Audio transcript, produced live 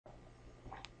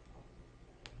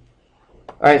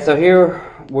Alright, so here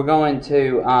we're going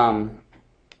to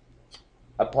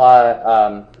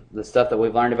apply the stuff that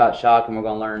we've learned about shock, and we're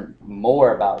going to learn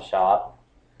more about shock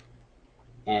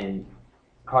and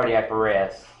cardiac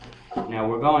arrest. Now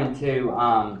we're going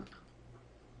to,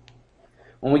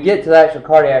 when we get to the actual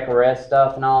cardiac arrest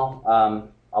stuff and all,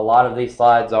 a lot of these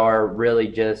slides are really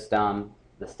just the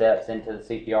steps into the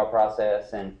CPR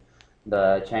process and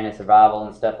the chain of survival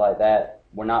and stuff like that.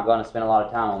 We're not going to spend a lot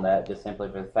of time on that, just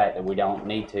simply for the fact that we don't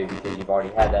need to, because you've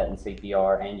already had that in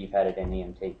CPR and you've had it in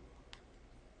EMT.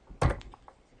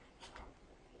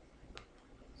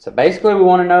 So basically we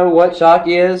want to know what shock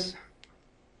is,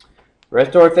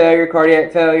 respiratory failure,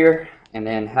 cardiac failure, and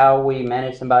then how we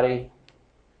manage somebody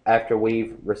after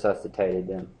we've resuscitated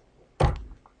them.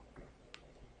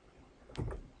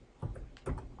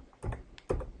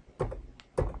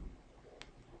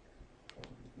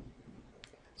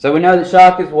 So we know that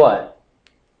shock is what?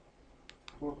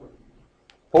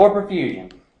 Poor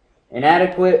perfusion.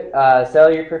 Inadequate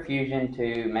cellular perfusion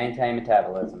to maintain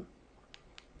metabolism.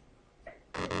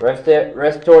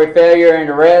 Respiratory failure and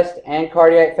arrest and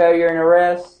cardiac failure and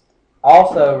arrest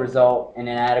also result in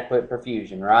inadequate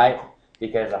perfusion, right?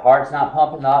 Because the heart's not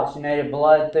pumping the oxygenated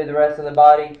blood through the rest of the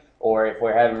body, or if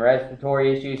we're having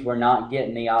respiratory issues, we're not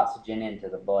getting the oxygen into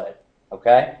the blood,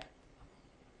 okay?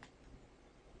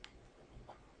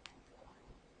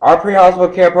 Our pre-hospital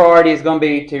care priority is going to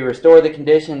be to restore the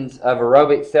conditions of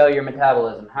aerobic cellular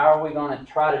metabolism. How are we going to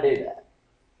try to do that?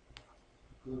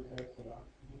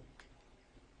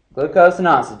 Glucose and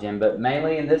oxygen, but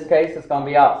mainly in this case it's going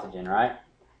to be oxygen, right?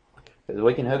 Because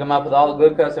we can hook them up with all the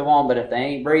glucose they want, but if they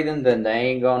ain't breathing, then they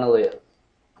ain't going to live.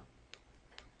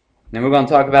 Then we're going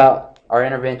to talk about our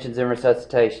interventions in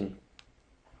resuscitation.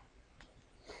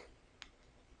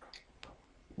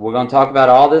 We're going to talk about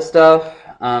all this stuff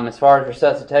as far as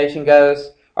resuscitation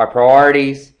goes, our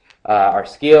priorities, our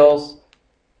skills,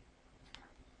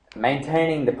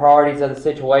 maintaining the priorities of the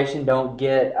situation. Don't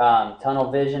get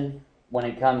tunnel vision when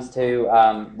it comes to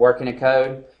working a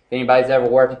code. If anybody's ever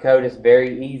worked a code, it's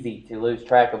very easy to lose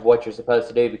track of what you're supposed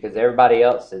to do because everybody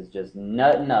else is just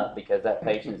nutting up because that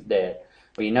patient's dead.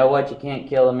 Well, you know what? You can't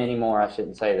kill them anymore. I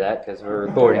shouldn't say that because we're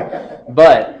recording.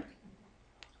 But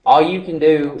all you can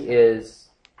do is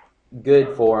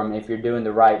good for them if you're doing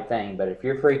the right thing. But if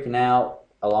you're freaking out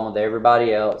along with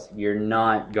everybody else, you're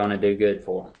not going to do good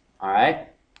for them. All right?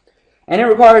 And it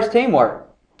requires teamwork.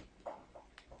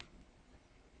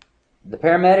 The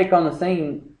paramedic on the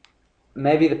scene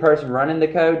may be the person running the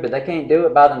code, but they can't do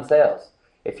it by themselves.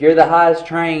 If you're the highest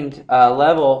trained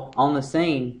level on the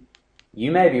scene,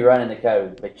 you may be running the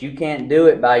code, but you can't do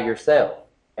it by yourself.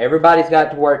 Everybody's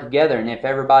got to work together, and if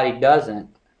everybody doesn't,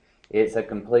 it's a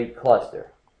complete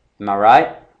cluster. Am I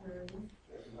right?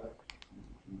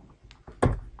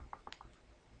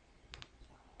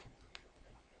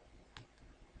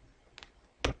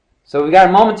 So we got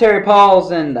a momentary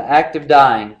pause in the act of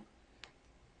dying.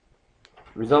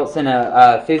 Results in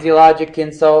a physiologic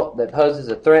insult that poses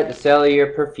a threat to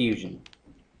cellular perfusion.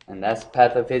 And that's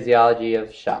pathophysiology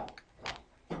of shock.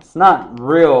 It's not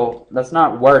real, that's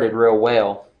not worded real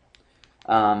well.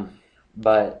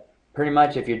 But pretty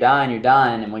much if you're dying, you're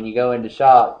dying. And when you go into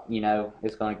shock, you know,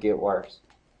 it's going to get worse.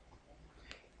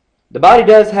 The body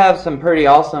does have some pretty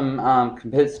awesome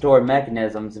compensatory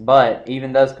mechanisms, but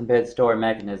even those compensatory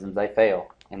mechanisms, they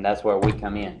fail. And that's where we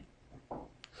come in.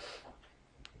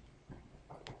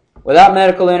 Without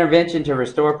medical intervention to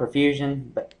restore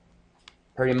perfusion,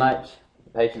 pretty much the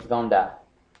patient's going to die.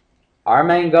 Our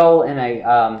main goal in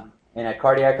a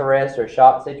cardiac arrest or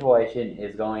shock situation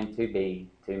is going to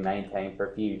be to maintain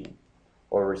perfusion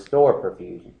or restore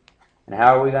perfusion. And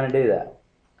how are we going to do that?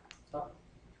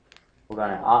 We're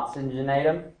going to oxygenate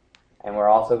them, and we're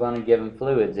also going to give them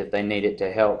fluids if they need it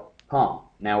to help pump.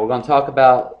 Now we're going to talk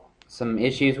about some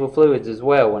issues with fluids as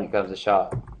well when it comes to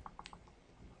shock.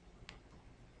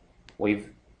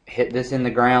 We've hit this in the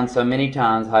ground so many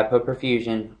times,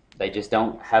 hypoperfusion. They just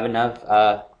don't have enough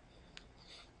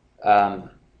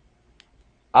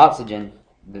oxygen.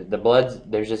 The blood's,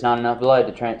 there's just not enough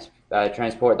blood to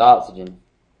transport the oxygen.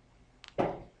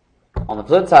 On the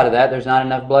flip side of that, there's not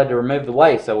enough blood to remove the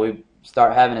waste, so we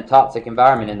start having a toxic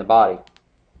environment in the body.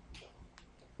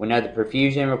 We know that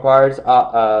perfusion requires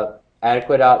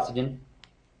adequate oxygen,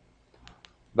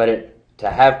 but to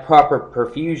have proper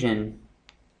perfusion,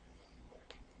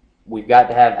 we've got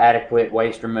to have adequate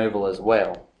waste removal as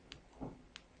well.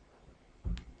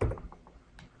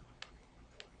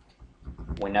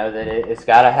 We know that it's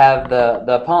got to have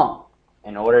the pump.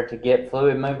 In order to get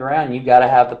fluid moved around, you've got to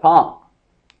have the pump.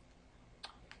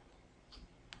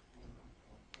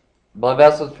 Blood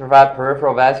vessels provide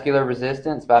peripheral vascular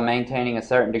resistance by maintaining a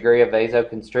certain degree of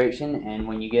vasoconstriction, and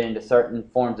when you get into certain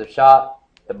forms of shock,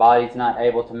 the body's not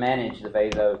able to manage the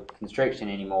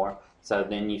vasoconstriction anymore, so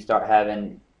then you start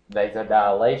having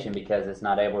vasodilation because it's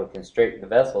not able to constrict the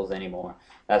vessels anymore.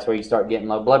 That's where you start getting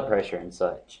low blood pressure and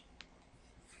such.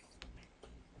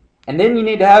 And then you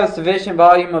need to have a sufficient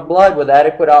volume of blood with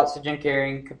adequate oxygen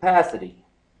carrying capacity.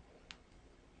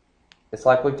 It's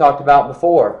like we've talked about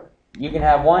before. You can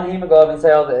have one hemoglobin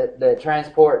cell that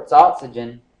transports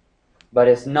oxygen, but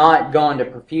it's not going to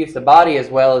perfuse the body as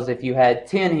well as if you had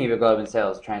 10 hemoglobin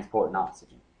cells transporting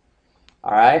oxygen.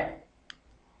 All right?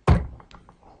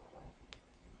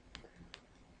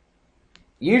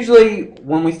 Usually,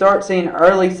 when we start seeing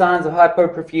early signs of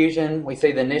hypoperfusion, we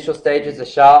see the initial stages of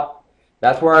shock.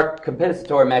 That's where our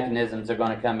compensatory mechanisms are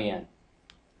going to come in.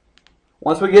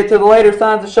 Once we get to the later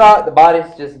signs of shock, the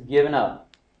body's just giving up.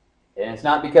 And it's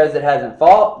not because it hasn't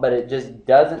fought, but it just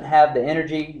doesn't have the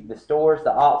energy, the stores,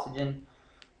 the oxygen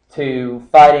to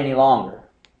fight any longer.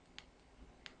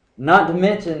 Not to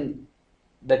mention,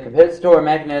 the compensatory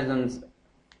mechanisms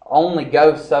only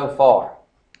go so far.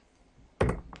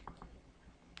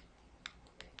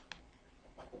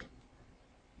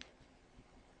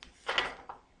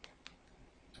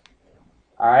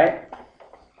 All right?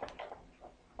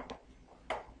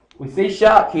 We see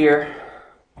shock here.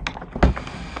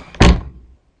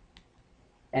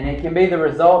 And it can be the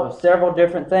result of several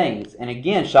different things. And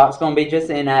again, shock's going to be just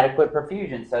inadequate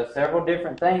perfusion. So several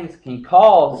different things can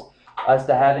cause us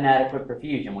to have inadequate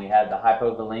perfusion. We have the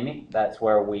hypovolemic. That's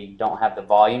where we don't have the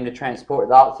volume to transport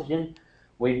the oxygen.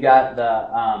 We've got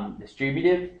the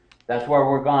distributive. That's where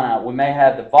we may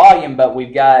have the volume, but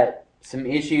we've got some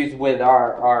issues with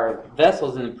our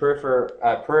vessels in the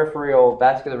peripheral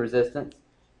vascular resistance.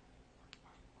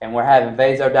 And we're having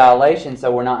vasodilation,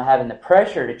 so we're not having the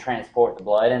pressure to transport the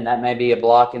blood, and that may be a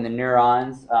block in the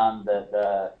neurons,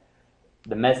 the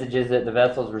messages that the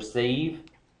vessels receive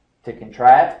to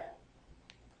contract.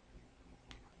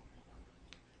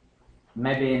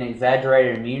 Maybe an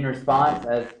exaggerated immune response,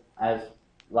 as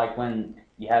like when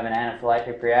you have an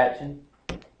anaphylactic reaction.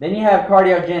 Then you have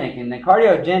cardiogenic, and the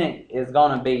cardiogenic is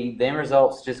going to be, the end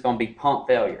result's just going to be pump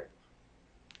failure.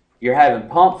 You're having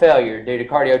pump failure due to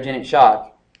cardiogenic shock.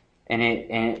 And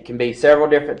it can be several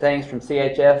different things, from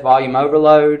CHF, volume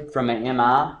overload, from an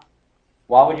MI.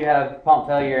 Why would you have pump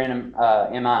failure in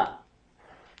an MI?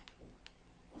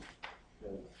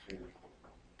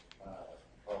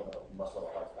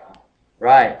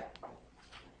 Right.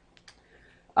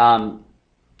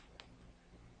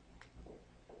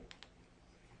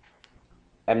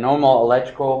 Abnormal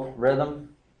electrical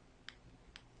rhythm.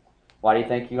 Why do you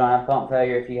think you're going to have pump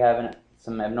failure if you have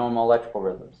some abnormal electrical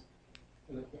rhythms?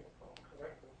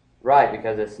 Right,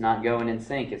 because it's not going in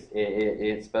sync.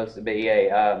 It's supposed to be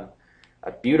a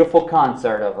beautiful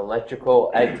concert of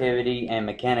electrical activity and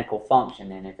mechanical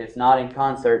function. And if it's not in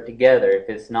concert together, if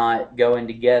it's not going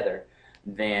together,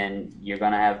 then you're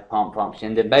going to have pump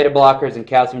function. The beta blockers and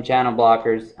calcium channel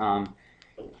blockers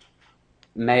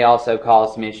may also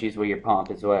cause some issues with your pump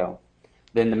as well.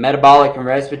 Then the metabolic and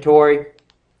respiratory.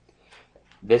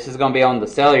 This is going to be on the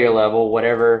cellular level,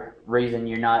 whatever reason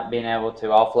you're not being able to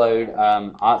offload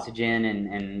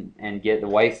oxygen and get the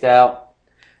waste out.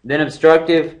 Then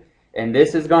obstructive, and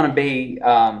this is going to be,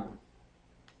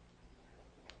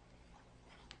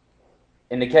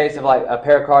 in the case of like a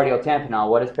pericardial tamponade.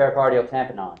 What is pericardial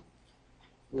tamponade?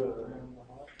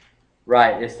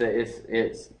 Right, it's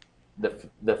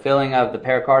the filling of the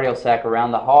pericardial sac around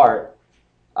the heart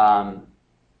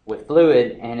with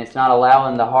fluid, and it's not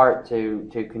allowing the heart to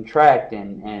contract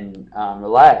and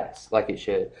relax like it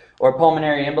should. Or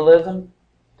pulmonary embolism.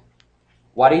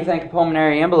 Why do you think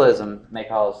pulmonary embolism may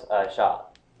cause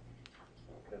shock?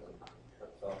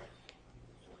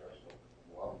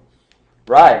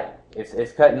 Right.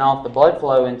 It's cutting off the blood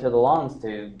flow into the lungs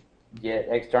to get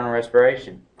external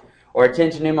respiration. Or a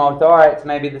tension pneumothorax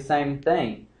may be the same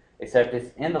thing, except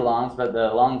it's in the lungs, but the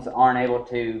lungs aren't able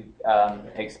to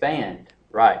expand.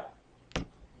 Right.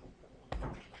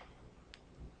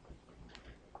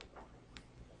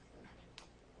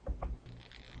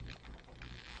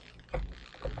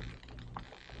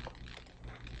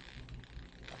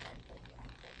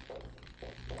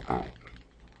 All right.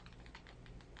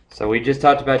 So we just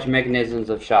talked about your mechanisms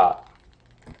of shock,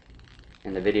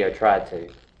 and the video tried to.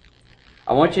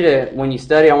 I want you to, when you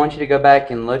study, I want you to go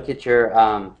back and look at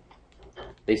your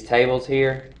these tables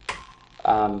here.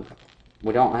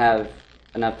 We don't have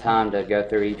enough time to go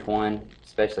through each one,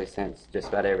 especially since just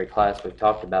about every class we've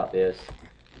talked about this.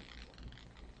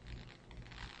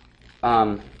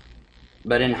 But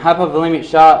in hypovolemic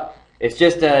shock, It's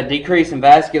just a decrease in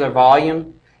vascular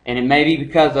volume, and it may be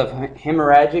because of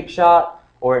hemorrhagic shock,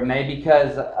 or it may be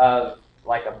because of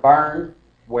like a burn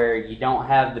where you don't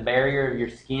have the barrier of your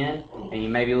skin and you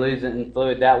may be losing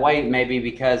fluid that way. It may be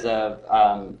because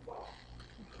of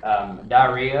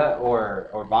diarrhea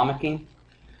or vomiting.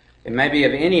 It may be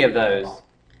of any of those,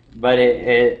 but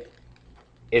it's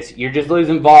you're just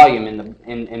losing volume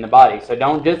in the body. So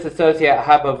don't just associate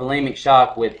hypovolemic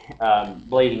shock with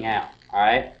bleeding out. All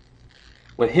right.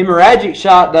 With hemorrhagic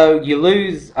shock, though, you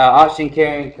lose oxygen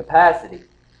carrying capacity.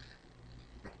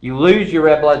 You lose your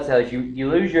red blood cells. You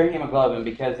lose your hemoglobin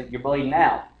because you're bleeding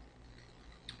out.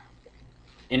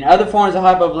 In other forms of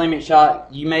hypovolemic shock,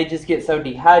 you may just get so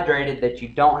dehydrated that you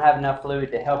don't have enough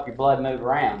fluid to help your blood move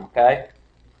around. Okay.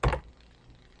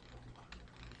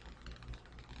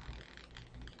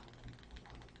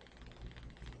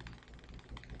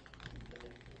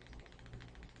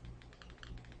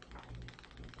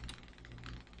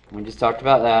 We just talked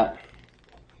about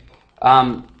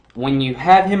that. When you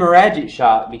have hemorrhagic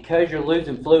shock, because you're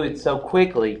losing fluid so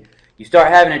quickly, you start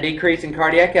having a decrease in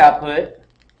cardiac output,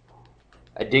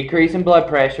 a decrease in blood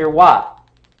pressure. Why?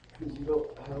 Because you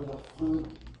don't have enough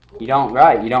fluid. You don't,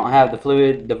 right. You don't have the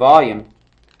fluid, the volume.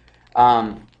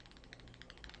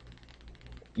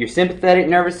 Your sympathetic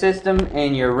nervous system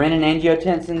and your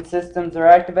renin-angiotensin systems are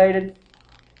activated.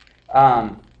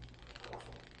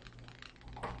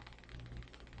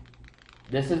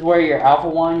 This is where your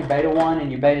alpha-1, your beta-1,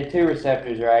 and your beta-2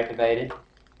 receptors are activated.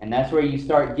 And that's where you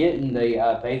start getting the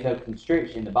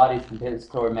vasoconstriction, the body's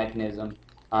compensatory mechanism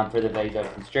for the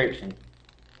vasoconstriction.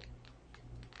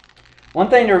 One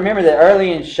thing to remember that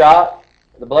early in shock,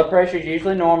 the blood pressure is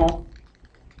usually normal.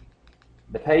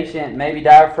 The patient may be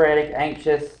diaphoretic,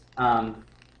 anxious, and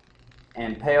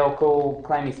pale, cool,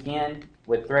 clammy skin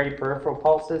with thready peripheral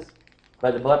pulses,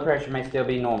 but the blood pressure may still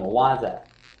be normal. Why is that?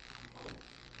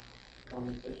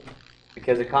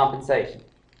 Because of compensation.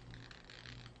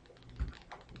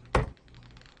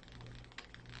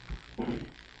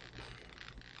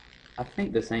 I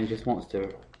think this thing just wants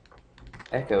to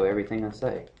echo everything I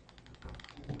say.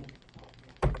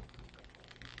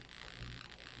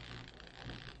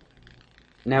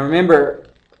 Now remember,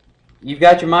 you've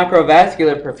got your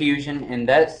microvascular perfusion, and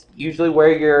that's usually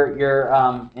where your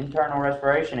internal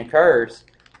respiration occurs.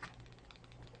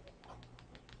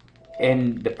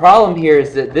 And the problem here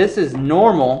is that this is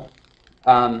normal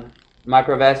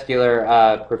microvascular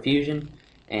perfusion,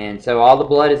 and so all the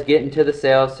blood is getting to the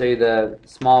cells through the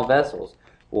small vessels.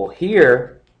 Well,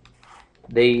 here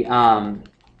the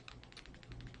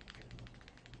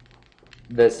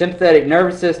sympathetic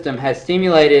nervous system has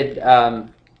stimulated the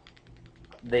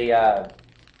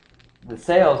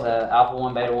cells,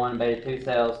 alpha-1, beta-1, and beta-2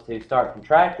 cells to start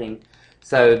contracting.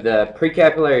 So the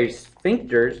precapillary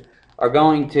sphincters are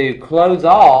going to close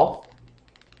off,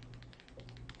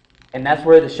 and that's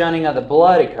where the shunting of the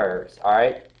blood occurs. All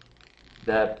right,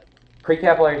 the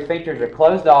precapillary sphincters are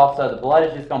closed off, so the blood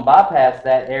is just going to bypass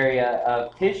that area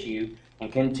of tissue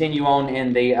and continue on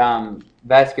in the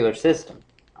vascular system.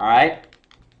 All right,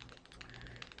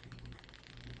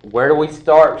 where do we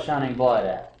start shunting blood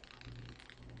at?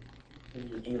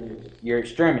 Your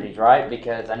extremities, right?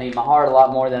 Because I need my heart a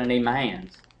lot more than I need my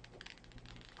hands.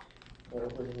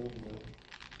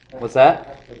 What's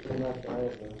that?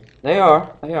 They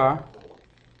are.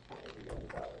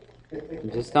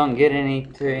 Just don't get any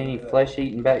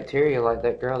flesh-eating bacteria like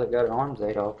that girl that got her arms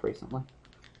ate off recently.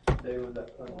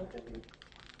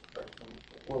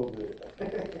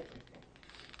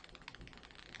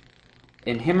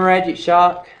 In hemorrhagic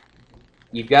shock,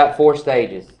 you've got 4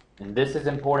 stages, and this is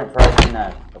important for us to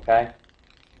know, okay?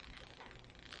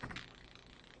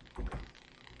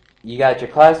 You got your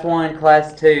class 1,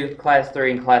 class 2, class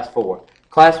 3, and class 4.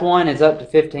 Class 1 is up to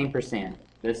 15%.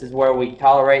 This is where we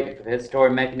tolerate the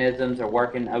compensatory mechanisms are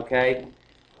working okay.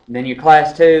 Then your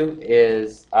class 2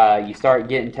 is you start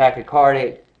getting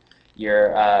tachycardic.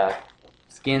 Your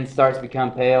skin starts to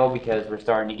become pale because we're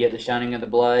starting to get the shunting of the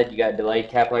blood. You got delayed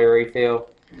capillary refill.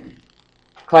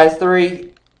 Class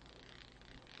 3,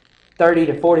 30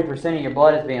 to 40% of your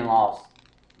blood is being lost.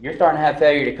 You're starting to have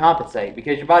failure to compensate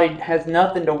because your body has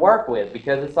nothing to work with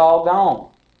because it's all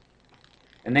gone.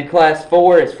 And then class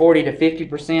 4 is 40 to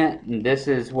 50%, and this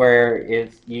is where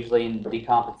it's usually in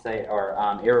decompensate or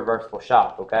irreversible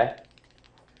shock, okay?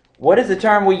 What is the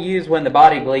term we use when the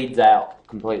body bleeds out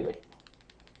completely?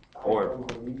 Or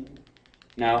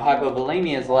no,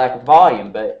 hypovolemia is lack of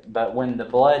volume, but when the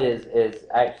blood is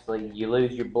actually, you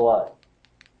lose your blood.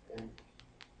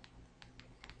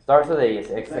 Starts with E. It's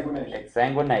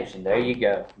exsanguination. There you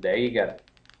go. There you go.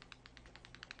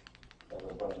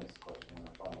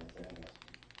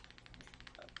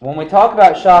 When we talk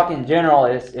about shock in general,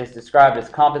 it's described as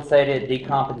compensated,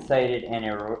 decompensated, and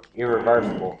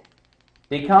irreversible.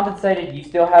 Decompensated, you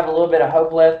still have a little bit of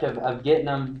hope left of getting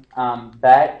them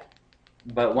back,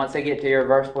 but once they get to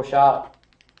irreversible shock,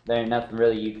 there ain't nothing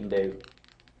really you can do.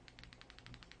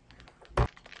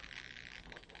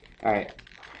 All right.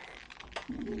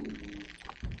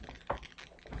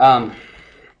 I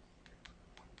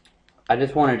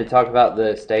just wanted to talk about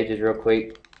the stages real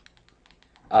quick,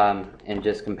 and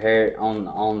just compare it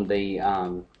on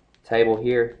the table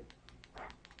here.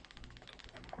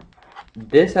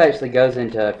 This actually goes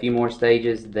into a few more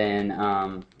stages than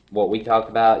what we talked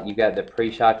about. You've got the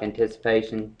pre-shock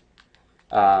anticipation,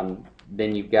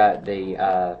 then you've got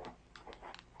the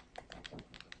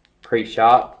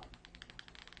pre-shock.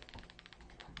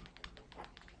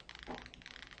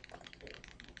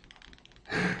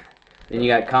 Then you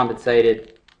got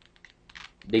compensated,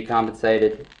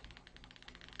 decompensated.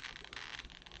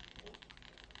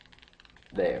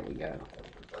 There we go.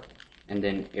 And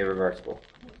then irreversible.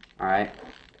 Alright?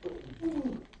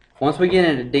 Once we get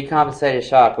into decompensated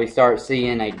shock, we start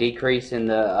seeing a decrease in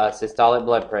the systolic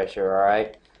blood pressure,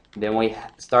 alright? Then we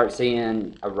start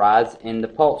seeing a rise in the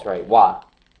pulse rate. Why?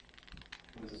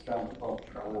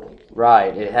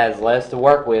 Right, it has less to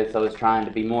work with, so it's trying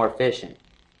to be more efficient.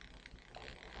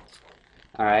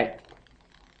 Alright.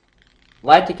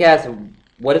 Lactic acid.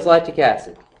 What is lactic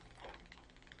acid?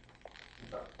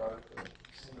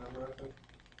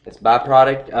 It's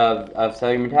byproduct of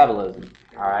cellular metabolism.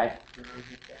 Alright.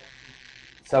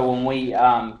 So when we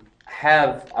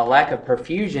have a lack of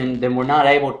perfusion, then we're not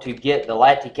able to get the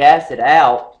lactic acid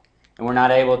out, and we're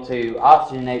not able to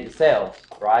oxygenate the cells,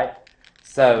 right?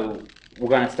 So we're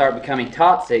going to start becoming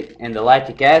toxic, and the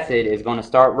lactic acid is going to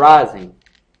start rising.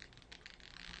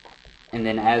 And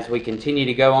then as we continue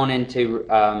to go on into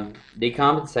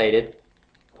decompensated,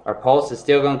 our pulse is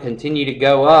still going to continue to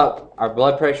go up, our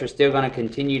blood pressure is still going to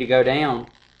continue to go down,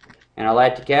 and our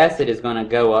lactic acid is going to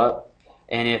go up.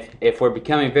 And if we're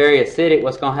becoming very acidic,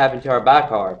 what's going to happen to our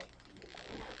bicarb?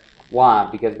 Why?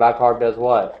 Because bicarb does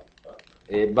what?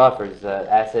 It buffers.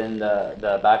 The acid and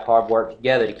the bicarb work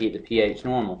together to keep the pH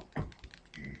normal.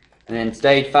 And then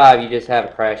stage 5, you just have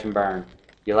a crash and burn.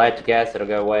 Your lactic acid will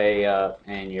go way up,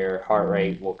 and your heart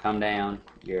rate will come down,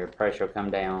 your pressure will come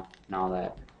down, and all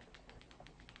that.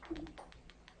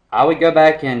 I would go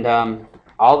back and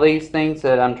all these things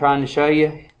that I'm trying to show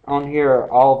you on here are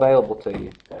all available to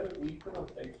you.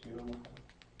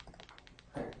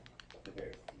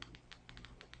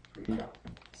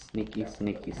 Sneaky,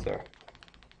 sneaky, sir.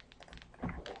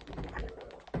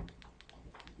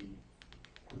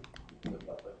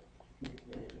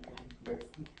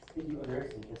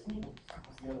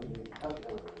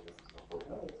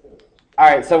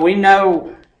 Alright, so we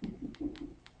know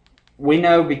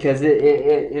because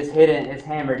it's hidden, it's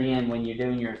hammered in when you're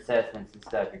doing your assessments and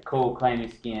stuff. Your cool, clammy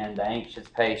skin, the anxious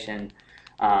patient,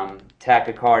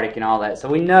 tachycardic, and all that. So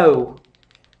we know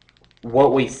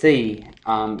what we see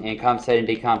in compensated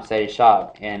and decompensated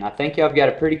shock, and I think y'all have got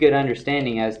a pretty good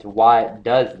understanding as to why it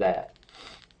does that.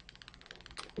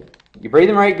 Your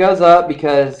breathing rate goes up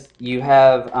because you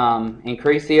have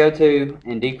increased CO2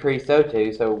 and decreased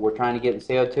O2, so we're trying to get the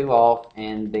CO2 off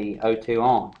and the O2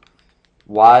 on.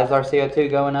 Why is our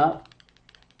CO2 going up?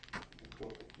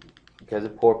 Because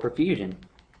of poor perfusion.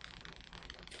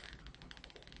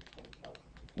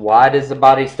 Why does the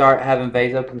body start having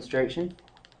vasoconstriction?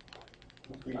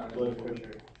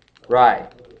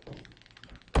 Right.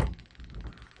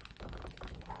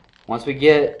 Once we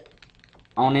get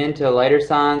on into later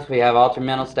signs, we have altered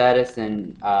mental status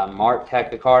and marked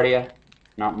tachycardia,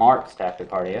 not marked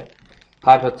tachycardia,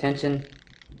 hypotension,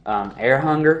 air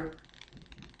hunger,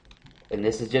 and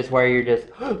this is just where you're just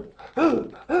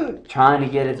trying to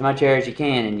get as much air as you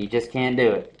can, and you just can't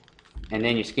do it. And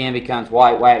then your skin becomes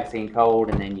white, waxy, and cold,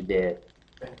 and then you're dead.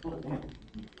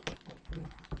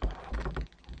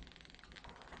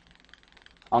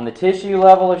 On the tissue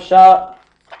level of shock,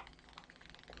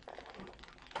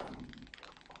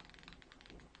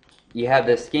 you have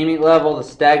the ischemic level, the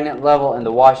stagnant level, and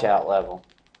the washout level.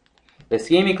 The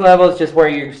ischemic level is just where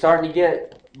you're starting to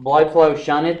get blood flow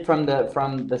shunted from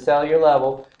the cellular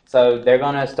level, so they're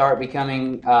going to start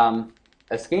becoming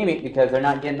ischemic because they're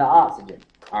not getting the oxygen.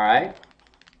 All right.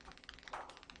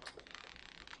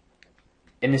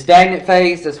 In the stagnant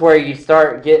phase, that's where you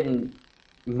start getting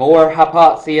more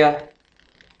hypoxia,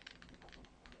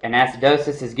 and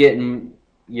acidosis is getting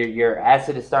your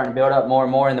acid is starting to build up more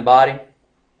and more in the body.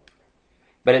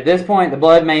 But at this point, the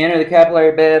blood may enter the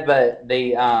capillary bed, but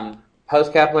the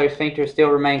postcapillary sphincters still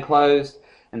remain closed,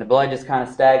 and the blood just kind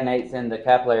of stagnates in the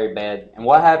capillary bed. And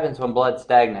what happens when blood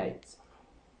stagnates?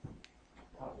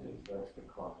 That's the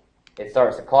clot. It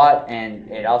starts to clot,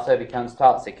 and it also becomes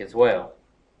toxic as well.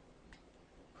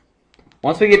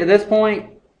 Once we get to this point,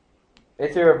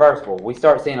 it's irreversible. We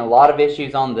start seeing a lot of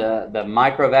issues on the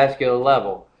microvascular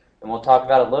level. And we'll talk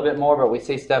about it a little bit more, but we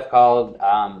see stuff called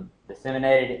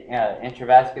disseminated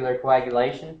intravascular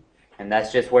coagulation. And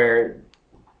that's just where,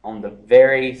 on the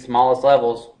very smallest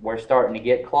levels, we're starting to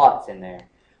get clots in there.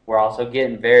 We're also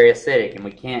getting very acidic,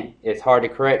 and it's hard to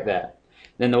correct that.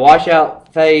 Then the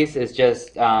washout phase is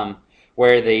just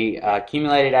where the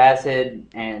accumulated acid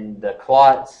and the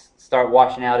clots start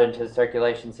washing out into the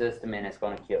circulation system, and it's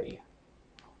going to kill you.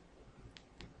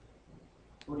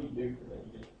 What do you do for that?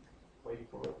 You just wait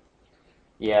for it?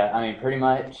 Yeah, I mean, pretty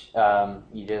much,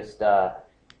 you just,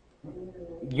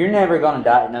 you're never going to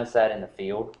diagnose that in the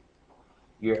field,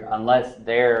 unless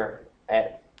they're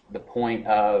at the point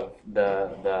of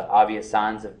the obvious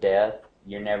signs of death.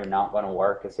 You're never not going to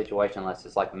work a situation unless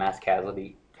it's like a mass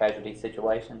casualty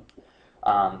situation.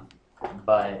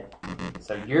 But,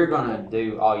 so you're going to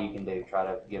do all you can do, try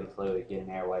to give them fluid, get an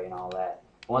airway and all that.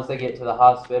 Once they get to the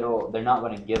hospital, they're not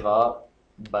going to give up,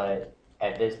 but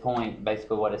at this point,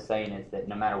 basically what it's saying is that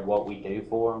no matter what we do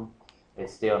for them,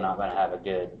 it's still not going to have a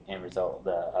good end result.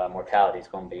 The mortality is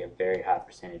going to be a very high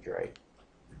percentage rate.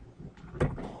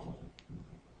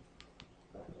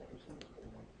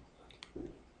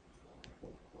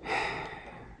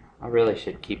 I really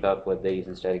should keep up with these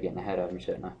instead of getting ahead of them,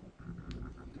 shouldn't I?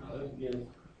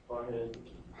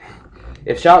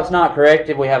 If shock's not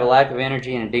corrected, we have a lack of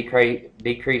energy and a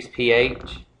decreased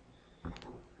pH,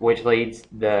 which leads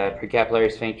the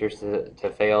precapillary sphincters to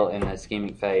fail in the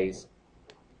ischemic phase.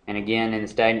 And again, in the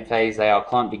stagnant phase, they all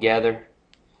clump together,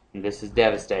 and this is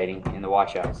devastating in the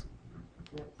washouts.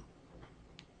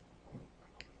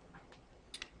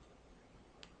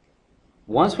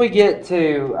 Once we get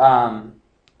to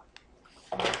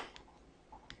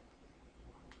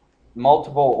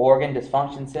multiple organ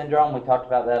dysfunction syndrome, we talked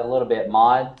about that a little bit,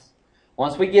 MODS.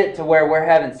 Once we get to where we're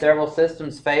having several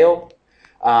systems fail,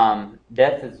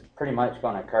 death is pretty much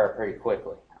going to occur pretty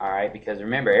quickly, all right? Because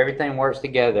remember, everything works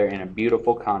together in a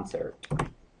beautiful concert.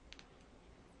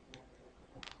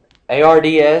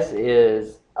 ARDS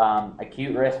is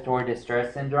acute respiratory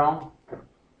distress syndrome.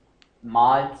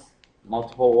 MODS,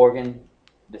 multiple organ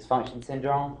dysfunction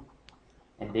syndrome.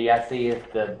 And DIC is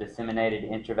the disseminated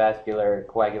intravascular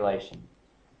coagulation.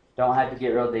 Don't have to get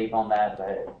real deep on that,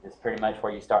 but it's pretty much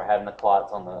where you start having the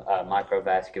clots on the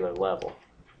microvascular level.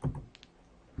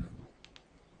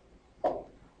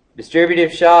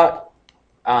 Distributive shock.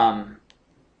 The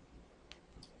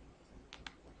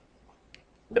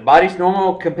body's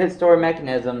normal compensatory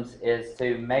mechanisms is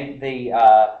to make the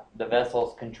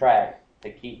vessels contract to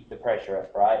keep the pressure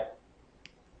up, right?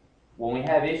 When we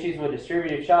have issues with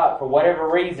distributive shock, for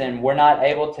whatever reason, we're not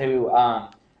able to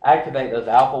activate those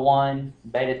alpha-1,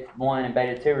 beta-1, and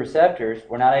beta-2 receptors.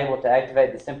 We're not able to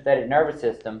activate the sympathetic nervous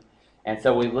system, and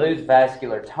so we lose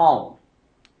vascular tone.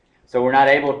 So we're not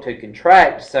able to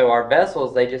contract, so our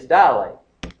vessels, they just dilate.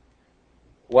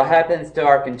 What happens to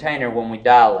our container when we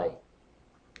dilate?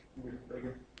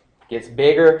 It gets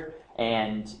bigger,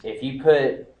 and if you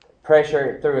put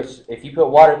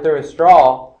water through a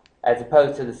straw, as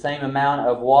opposed to the same amount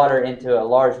of water into a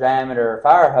large diameter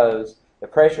fire hose, the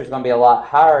pressure is going to be a lot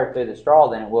higher through the straw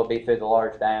than it will be through the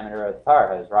large diameter of the fire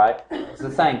hose, right? It's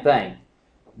the same thing.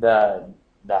 The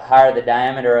higher the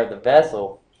diameter of the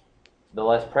vessel, the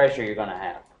less pressure you're going to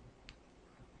have.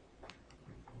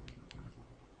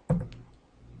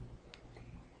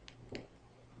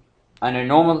 Under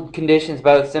normal conditions,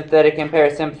 both sympathetic and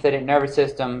parasympathetic nervous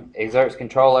system exerts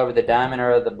control over the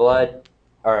diameter of the blood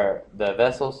or the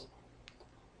vessels.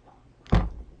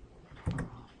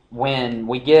 When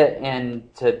we get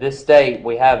into this state,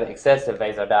 we have excessive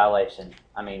vasodilation.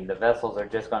 I mean, the vessels are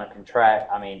just going to contract,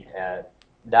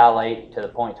 dilate to the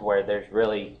point to where there's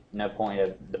really no point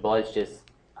of, the blood's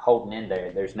just holding in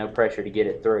there. There's no pressure to get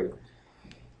it through.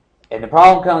 And the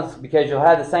problem comes because you'll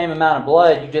have the same amount of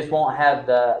blood, you just won't have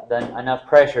the enough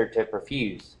pressure to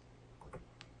perfuse.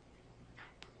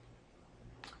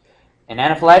 And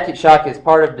anaphylactic shock is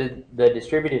part of the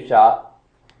distributive shock.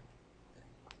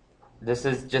 This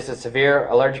is just a severe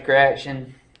allergic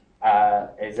reaction,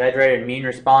 exaggerated immune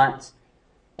response.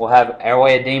 We'll have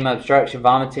airway edema, obstruction,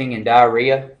 vomiting, and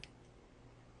diarrhea.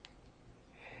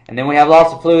 And then we have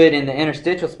loss of fluid in the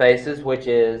interstitial spaces, which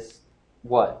is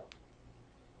what?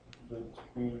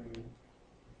 Between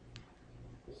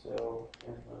the cell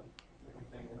and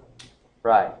everything else.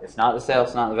 Right. It's not the cell,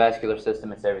 it's not the vascular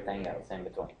system, it's everything else in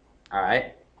between. All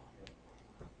right?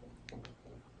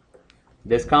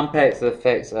 This complex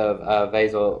effects of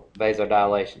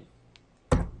vasodilation.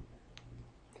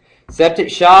 Septic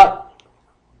shock.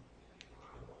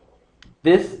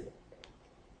 This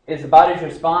is the body's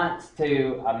response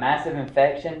to a massive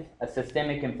infection, a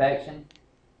systemic infection.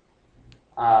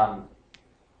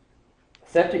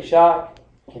 Septic shock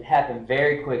can happen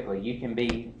very quickly. You can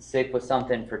be sick with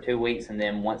something for 2 weeks, and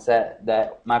then once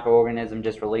that microorganism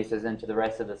just releases into the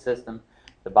rest of the system,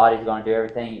 the body's going to do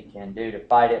everything it can do to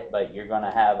fight it, but you're going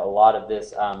to have a lot of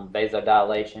this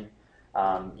vasodilation. You're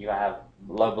going to have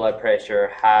low blood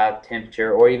pressure, high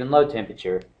temperature, or even low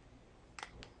temperature,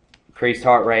 increased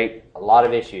heart rate, a lot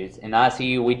of issues. In the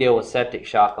ICU, we deal with septic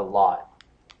shock a lot.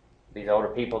 These older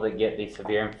people that get these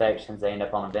severe infections, they end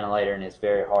up on a ventilator, and it's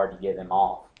very hard to get them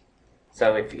off.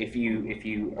 So if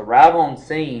you arrive on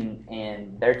scene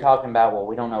and they're talking about, well,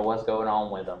 we don't know what's going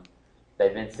on with them,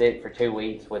 they've been sick for 2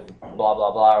 weeks with blah,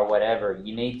 blah, blah, or whatever,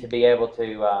 you need to be able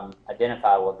to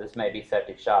identify, well, this may be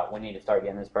septic shock. We need to start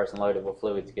getting this person loaded with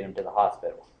fluid to get them to the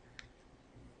hospital.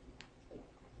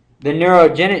 The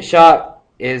neurogenic shock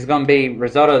is going to be a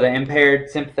result of the impaired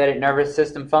sympathetic nervous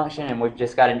system function, and we've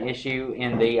just got an issue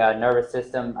in the nervous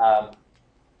system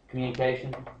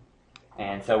communication,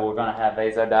 and so we're going to have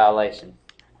vasodilation.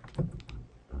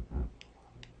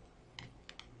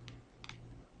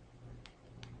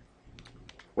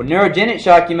 With neurogenic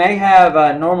shock, you may have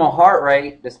a normal heart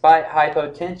rate despite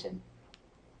hypotension.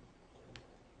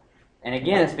 And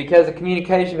again, it's because the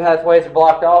communication pathways are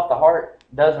blocked off. The heart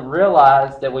doesn't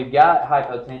realize that we've got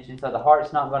hypotension, so the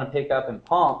heart's not going to pick up and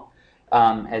pump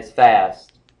as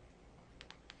fast.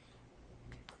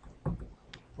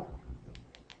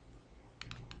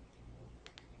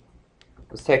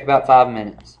 Let's take about 5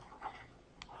 minutes.